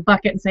toss in the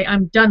bucket and say,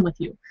 I'm done with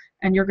you,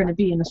 and you're going to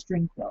be in a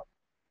string quilt.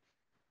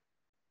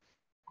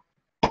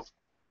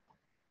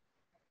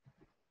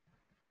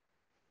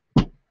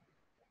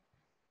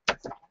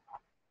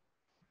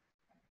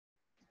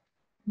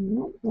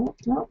 Nope, nope,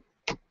 nope.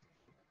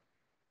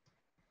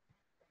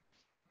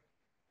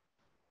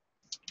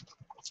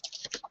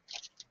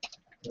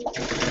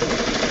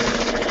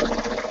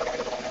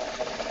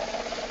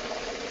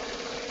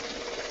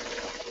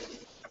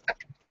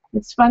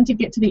 It's fun to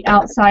get to the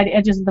outside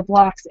edges of the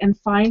blocks and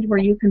find where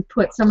you can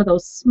put some of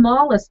those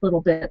smallest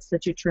little bits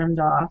that you trimmed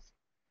off.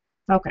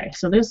 Okay,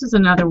 so this is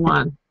another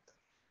one.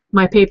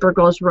 My paper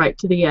goes right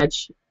to the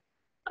edge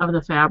of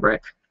the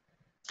fabric.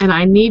 And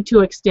I need to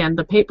extend.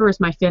 The paper is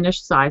my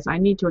finished size. I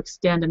need to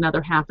extend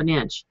another 1/2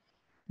 inch.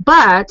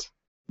 But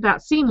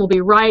that seam will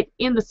be right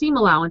in the seam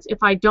allowance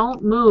if I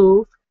don't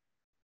move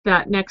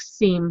that next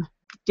seam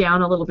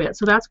down a little bit.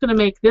 So that's going to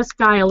make this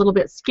guy a little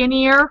bit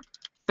skinnier.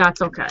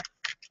 That's okay.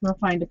 We'll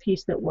find a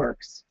piece that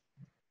works.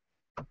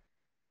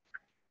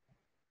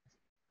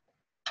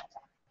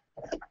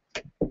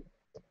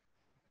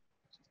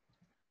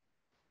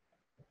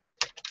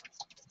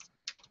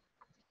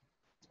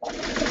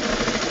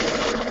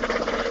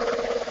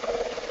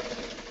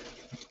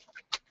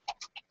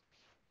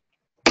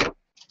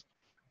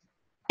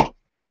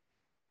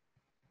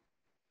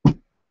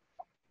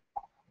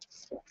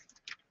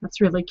 That's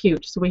really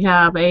cute. So we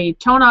have a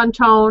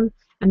tone-on-tone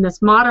and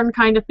this modern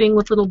kind of thing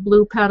with little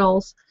blue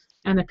petals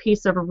and a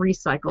piece of a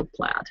recycled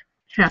plaid.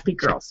 Happy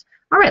girls.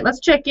 All right,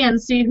 let's check in,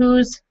 see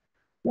who's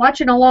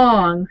watching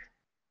along.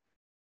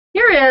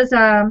 Here is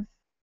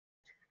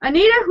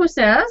Anita, who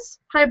says,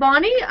 "Hi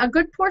Bonnie, a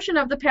good portion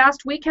of the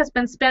past week has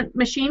been spent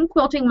machine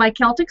quilting my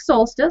Celtic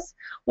solstice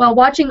while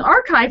watching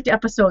archived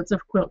episodes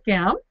of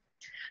Quilt-Cam.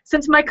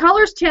 Since my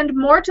colors tend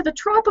more to the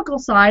tropical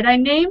side, I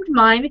named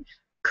mine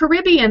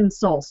Caribbean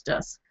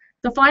solstice.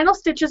 The final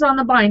stitches on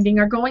the binding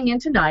are going in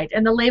tonight,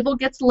 and the label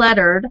gets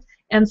lettered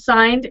and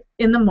signed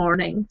in the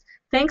morning.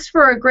 Thanks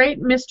for a great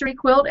mystery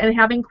quilt and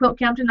having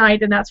Quilt-Cam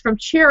tonight," and that's from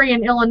Cherry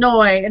in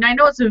Illinois. And I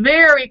know it's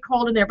very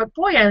cold in there, but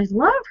boy, I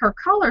love her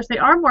colors. They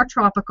are more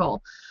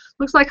tropical.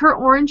 Looks like her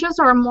oranges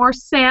are more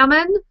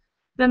salmon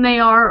than they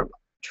are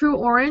true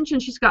orange,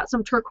 and she's got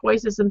some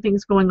turquoises and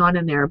things going on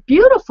in there.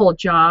 Beautiful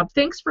job.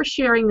 Thanks for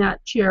sharing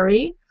that,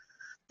 Cherry.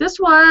 This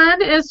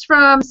one is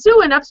from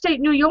Sue in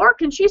upstate New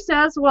York, and she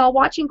says, "While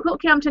watching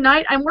Quilt-Cam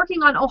tonight, I'm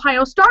working on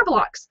Ohio star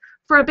blocks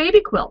for a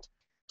baby quilt.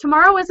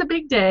 Tomorrow is a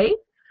big day.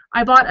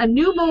 I bought a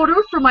new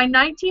motor for my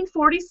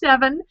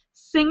 1947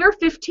 Singer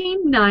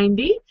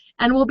 1590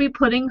 and will be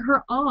putting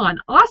her on."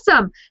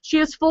 Awesome! She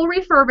is fully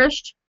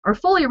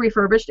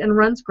refurbished and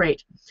runs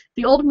great.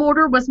 The old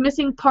motor was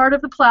missing part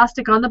of the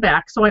plastic on the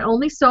back, so I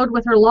only sewed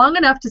with her long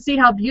enough to see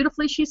how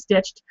beautifully she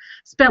stitched.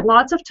 Spent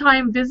lots of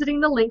time visiting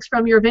the links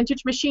from your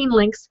vintage machine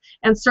links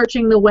and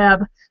searching the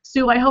web.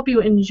 Sue, I hope you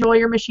enjoy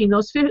your machine.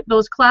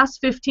 Those class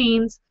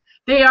 15s,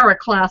 they are a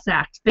class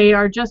act. They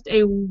are just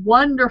a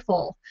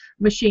wonderful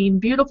machine,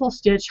 beautiful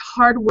stitch,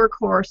 hard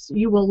workhorse.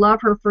 You will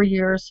love her for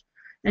years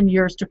and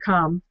years to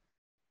come.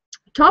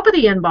 Top of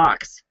the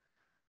inbox.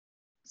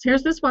 So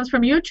here's this one's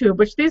from YouTube,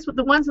 which these are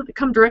the ones that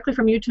come directly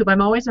from YouTube.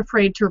 I'm always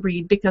afraid to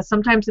read because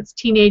sometimes it's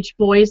teenage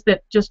boys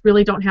that just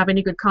really don't have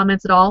any good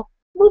comments at all.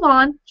 Move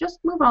on. Just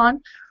move on.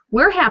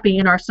 We're happy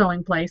in our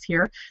sewing place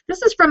here.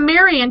 This is from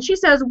Mary, and she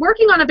says,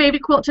 "Working on a baby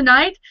quilt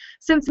tonight.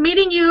 Since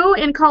meeting you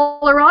in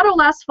Colorado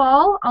last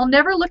fall, I'll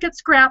never look at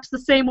scraps the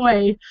same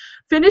way.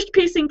 Finished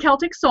piecing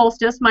Celtic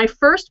Solstice, my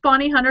first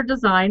Bonnie Hunter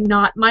design,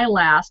 not my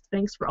last.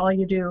 Thanks for all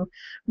you do."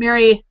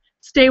 Mary,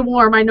 stay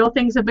warm. I know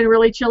things have been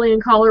really chilly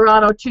in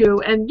Colorado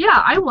too. And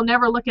yeah, I will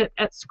never look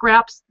at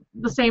scraps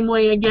the same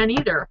way again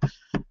either.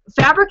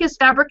 Fabric is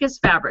fabric is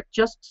fabric.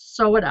 Just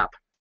sew it up.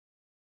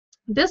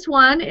 This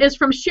one is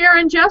from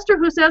Sharon Jester,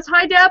 who says,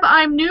 "Hi Deb,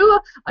 I'm new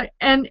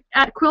and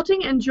at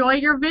quilting. Enjoy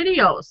your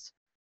videos."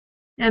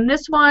 And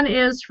this one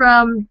is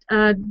from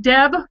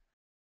Deb,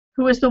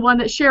 who is the one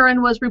that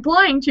Sharon was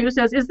replying to,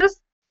 says, "Is this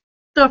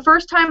the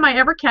first time I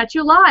ever catch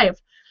you live?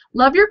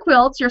 Love your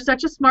quilts. You're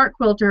such a smart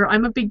quilter.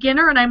 I'm a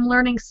beginner and I'm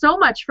learning so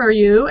much for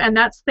you." And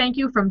that's thank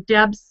you from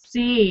Deb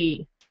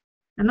C.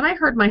 And then I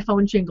heard my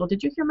phone jingle.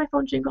 Did you hear my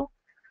phone jingle?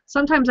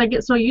 Sometimes I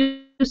get so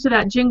used to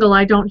that jingle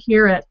I don't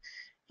hear it.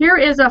 Here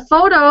is a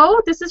photo.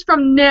 This is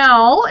from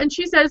Nell, and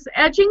she says,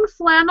 "Edging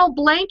flannel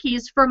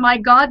blankies for my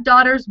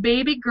goddaughter's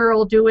baby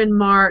girl due in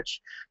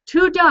March.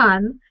 2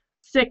 done,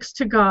 6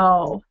 to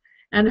go."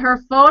 And her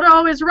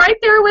photo is right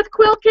there with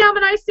Quilt-Cam,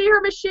 and I see her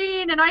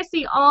machine, and I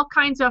see all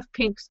kinds of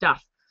pink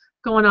stuff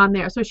going on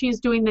there. So she's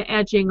doing the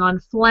edging on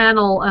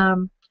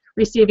flannel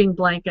receiving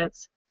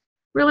blankets.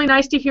 Really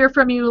nice to hear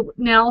from you,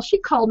 Nell. She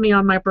called me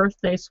on my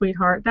birthday,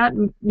 sweetheart. That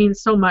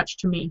means so much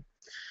to me.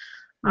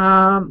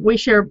 We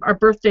share our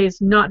birthdays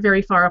not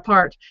very far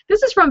apart.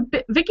 This is from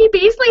Vicki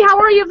Beasley. How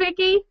are you,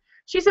 Vicki?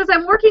 She says,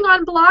 "I'm working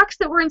on blocks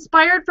that were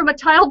inspired from a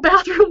tiled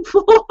bathroom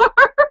floor."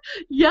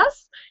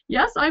 Yes,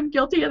 I'm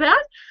guilty of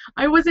that.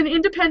 I was in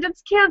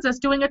Independence, Kansas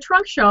doing a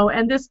trunk show,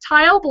 and this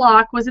tile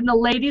block was in the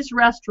ladies'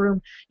 restroom.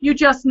 You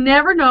just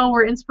never know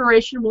where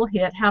inspiration will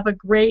hit. Have a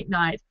great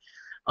night.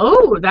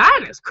 Oh,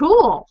 that is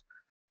cool.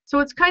 So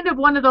it's kind of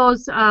one of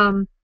those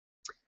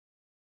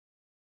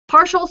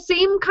partial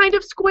seam kind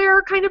of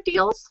square kind of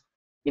deals,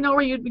 you know,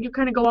 where you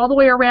kind of go all the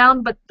way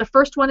around, but the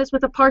first one is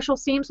with a partial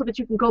seam so that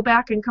you can go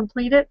back and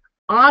complete it.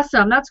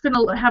 Awesome. That's going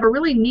to have a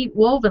really neat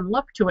woven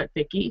look to it,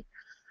 Vicki.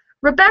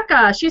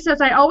 Rebecca, she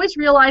says, "I always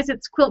realize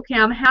it's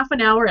Quilt-Cam half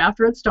an hour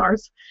after it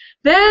starts.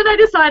 Then I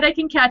decide I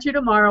can catch you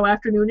tomorrow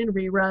afternoon in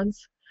reruns."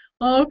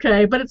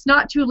 Okay, but it's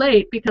not too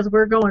late because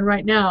we're going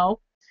right now.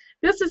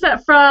 This is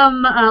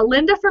from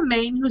Linda from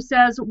Maine, who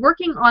says,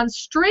 "Working on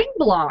string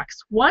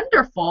blocks.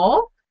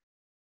 Wonderful."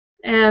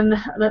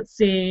 And let's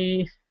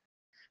see.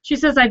 She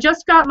says, I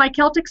just got my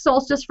Celtic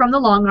Solstice from the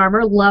Long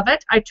Armor. Love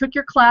it. I took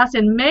your class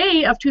in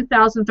May of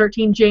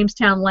 2013,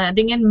 Jamestown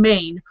Landing in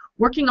Maine,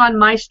 working on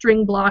my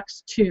string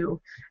blocks too.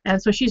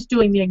 And so she's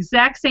doing the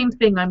exact same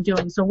thing I'm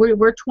doing. So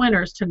we're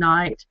twinners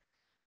tonight.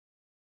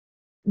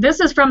 This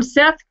is from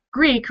Seth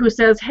Greek, who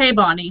says, hey,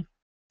 Bonnie.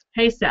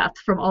 Hey, Seth,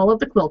 from all of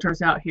the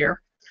quilters out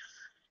here.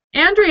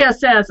 Andrea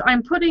says,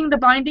 I'm putting the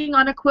binding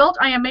on a quilt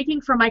I am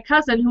making for my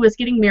cousin who is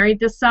getting married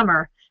this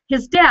summer.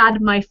 His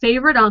dad, my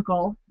favorite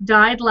uncle,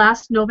 died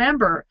last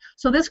November,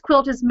 so this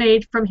quilt is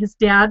made from his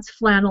dad's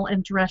flannel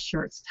and dress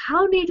shirts.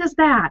 How neat is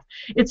that?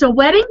 It's a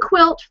wedding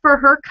quilt for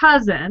her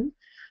cousin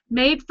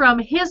made from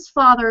his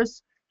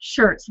father's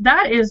shirts.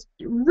 That is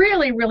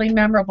really, really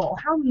memorable.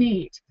 How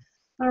neat.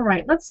 All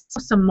right, let's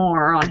do some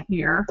more on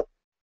here.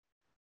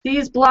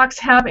 These blocks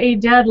have a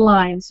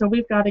deadline, so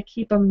we've got to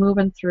keep them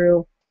moving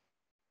through.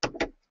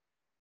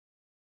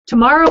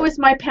 Tomorrow is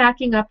my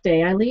packing up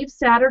day. I leave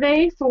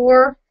Saturday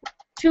for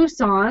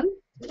Tucson.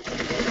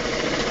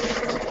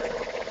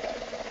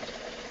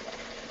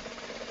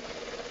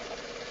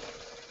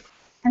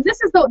 And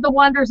this is the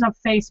wonders of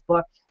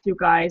Facebook, you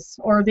guys,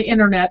 or the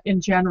internet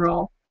in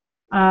general.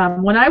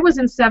 When I was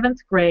in 7th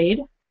grade,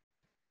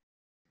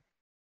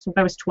 so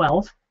I was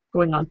 12,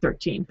 going on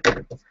 13,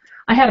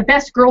 I had a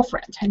best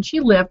girlfriend, and she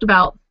lived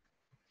about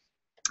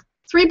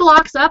 3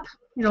 blocks up,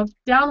 you know,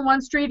 down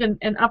one street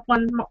and up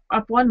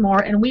one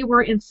more, and we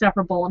were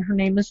inseparable, and her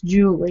name is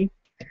Julie.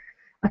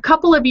 A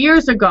couple of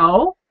years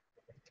ago,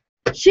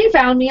 she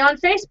found me on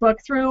Facebook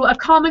through a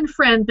common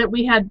friend that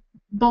we had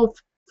both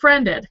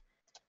friended.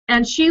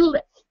 And she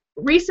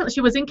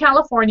was in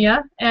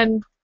California,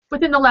 and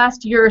within the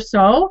last year or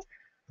so,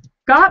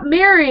 got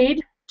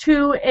married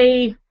to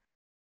a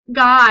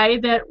guy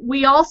that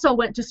we also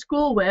went to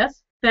school with,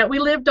 that we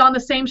lived on the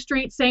same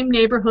street, same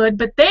neighborhood,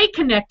 but they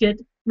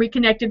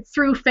reconnected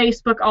through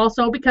Facebook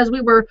also because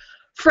we were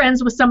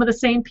friends with some of the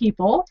same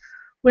people.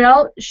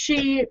 Well,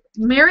 she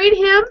married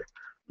him,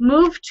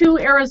 moved to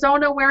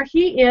Arizona where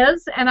he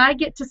is, and I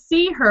get to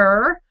see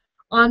her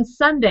on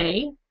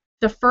Sunday,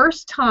 the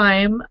first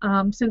time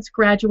since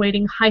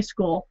graduating high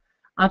school.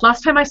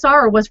 Last time I saw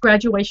her was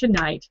graduation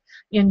night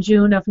in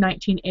June of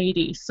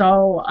 1980.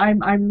 So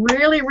I'm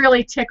really,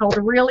 really tickled,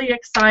 really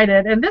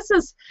excited, and this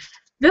is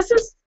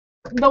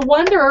the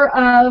wonder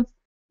of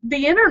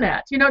the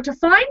internet. You know, to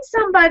find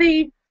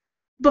somebody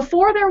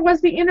before there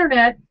was the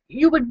internet,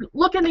 you would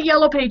look in the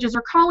yellow pages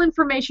or call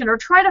information or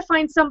try to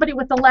find somebody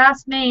with the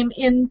last name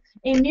in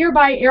a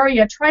nearby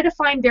area, try to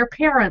find their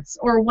parents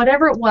or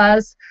whatever it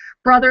was,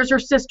 brothers or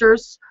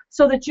sisters,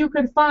 so that you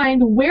could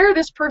find where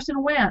this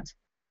person went.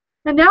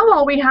 And now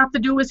all we have to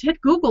do is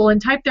hit Google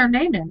and type their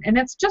name in, and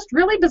it's just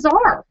really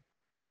bizarre.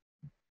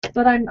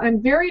 But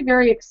I'm very,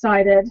 very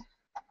excited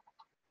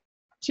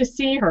to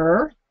see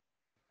her.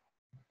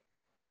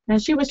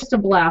 And she was just a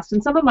blast.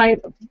 And some of my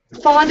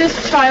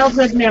fondest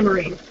childhood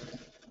memories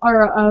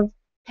are of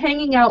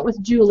hanging out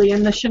with Julie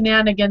and the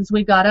shenanigans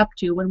we got up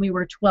to when we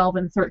were 12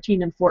 and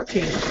 13 and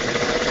 14.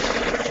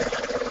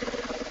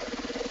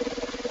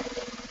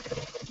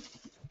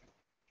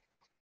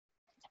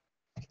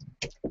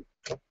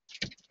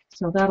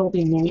 So that'll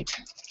be neat.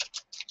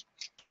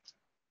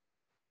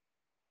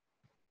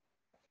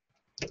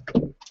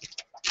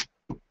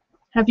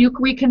 Have you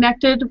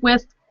reconnected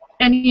with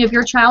any of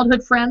your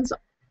childhood friends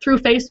through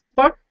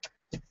Facebook?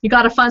 You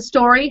got a fun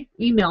story?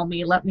 Email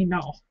me, let me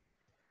know.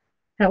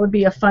 That would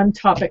be a fun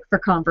topic for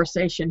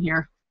conversation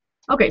here.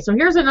 Okay, so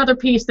here's another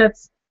piece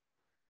that's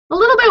a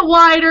little bit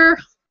wider.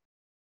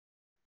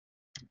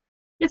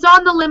 It's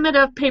on the limit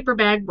of paper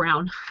bag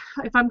brown.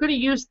 If I'm going to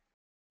use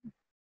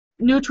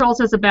neutrals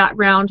as a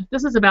background,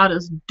 this is about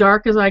as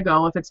dark as I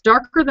go. If it's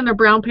darker than a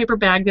brown paper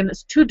bag, then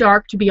it's too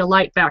dark to be a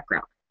light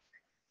background.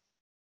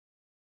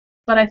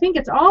 But I think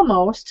it's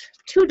almost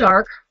too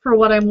dark for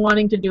what I'm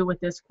wanting to do with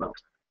this quilt.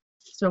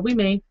 So we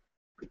may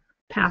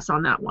pass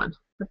on that one.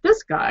 But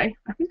this guy,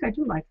 I think I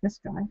do like this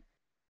guy.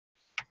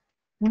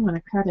 I'm going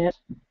to cut it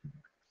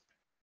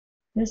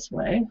this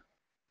way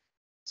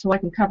so I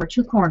can cover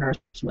 2 corners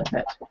with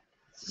it,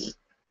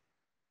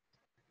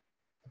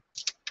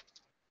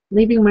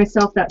 leaving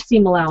myself that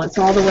seam allowance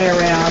all the way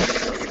around.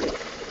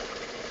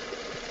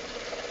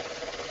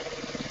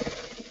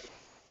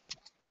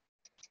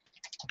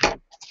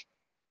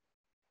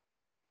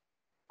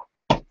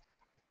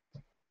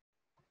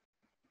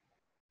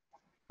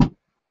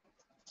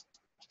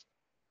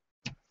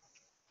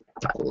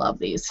 I love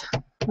these.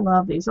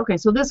 Love these. Okay,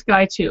 so this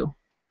guy too.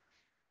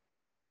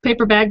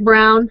 Paper bag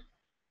brown,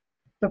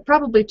 but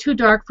probably too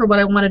dark for what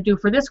I want to do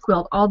for this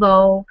quilt,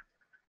 although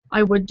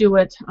I would do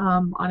it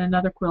on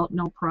another quilt,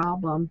 no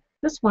problem.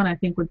 This one I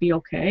think would be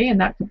okay, and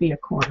that could be a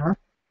corner.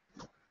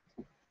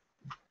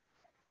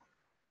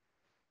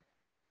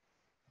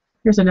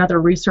 Here's another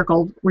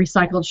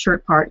recycled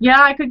shirt part.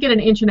 Yeah, I could get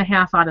 1.5 inches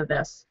out of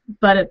this,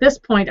 but at this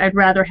point I'd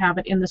rather have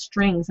it in the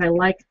strings. I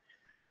like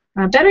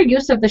better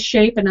use of the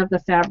shape and of the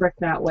fabric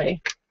that way.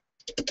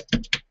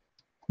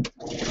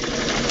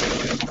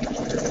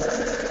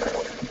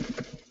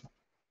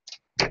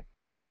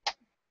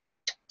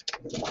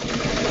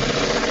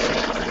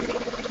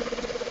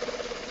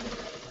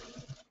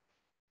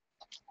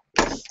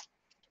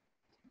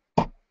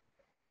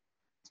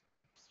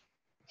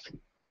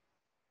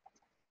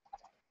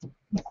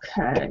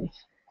 Okay.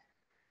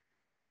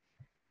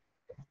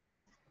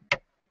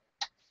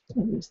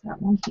 I'll use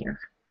that one here.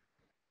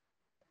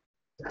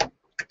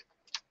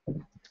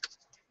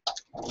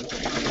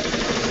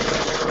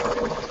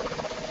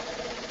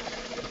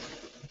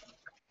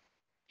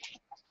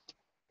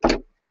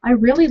 I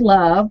really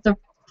love the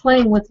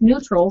playing with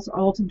neutrals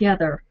all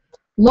together.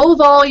 Low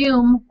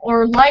volume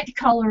or light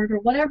colored or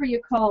whatever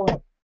you call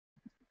it.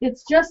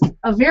 It's just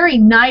a very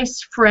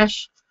nice,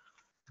 fresh,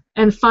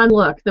 and fun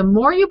look. The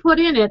more you put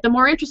in it, the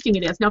more interesting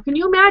it is. Now, can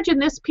you imagine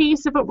this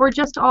piece if it were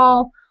just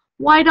all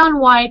white on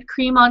white,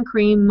 cream on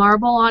cream,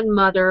 marble on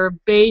mother,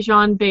 beige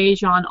on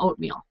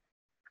oatmeal?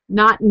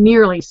 Not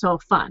nearly so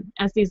fun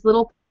as these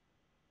little.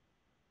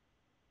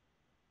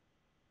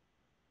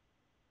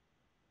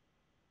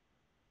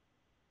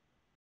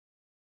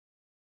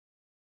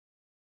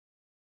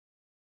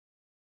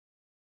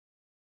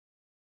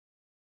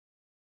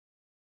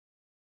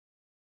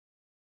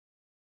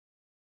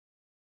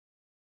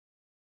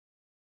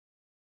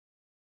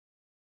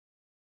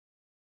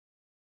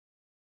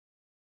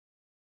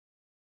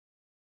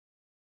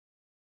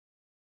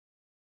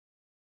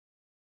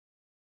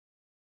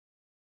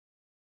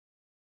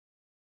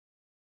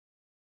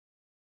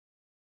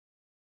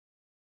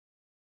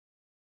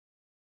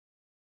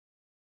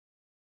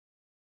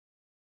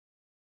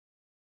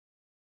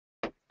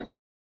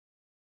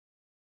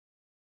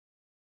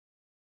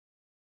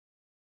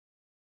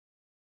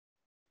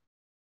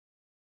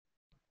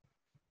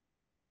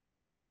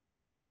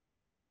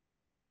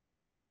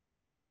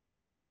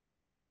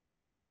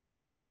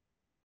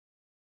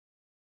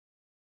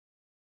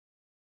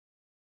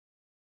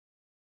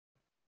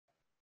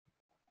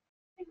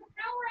 Is the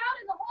power out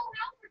in the whole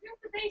house or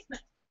just the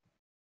basement?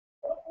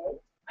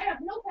 I have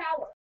no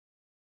power.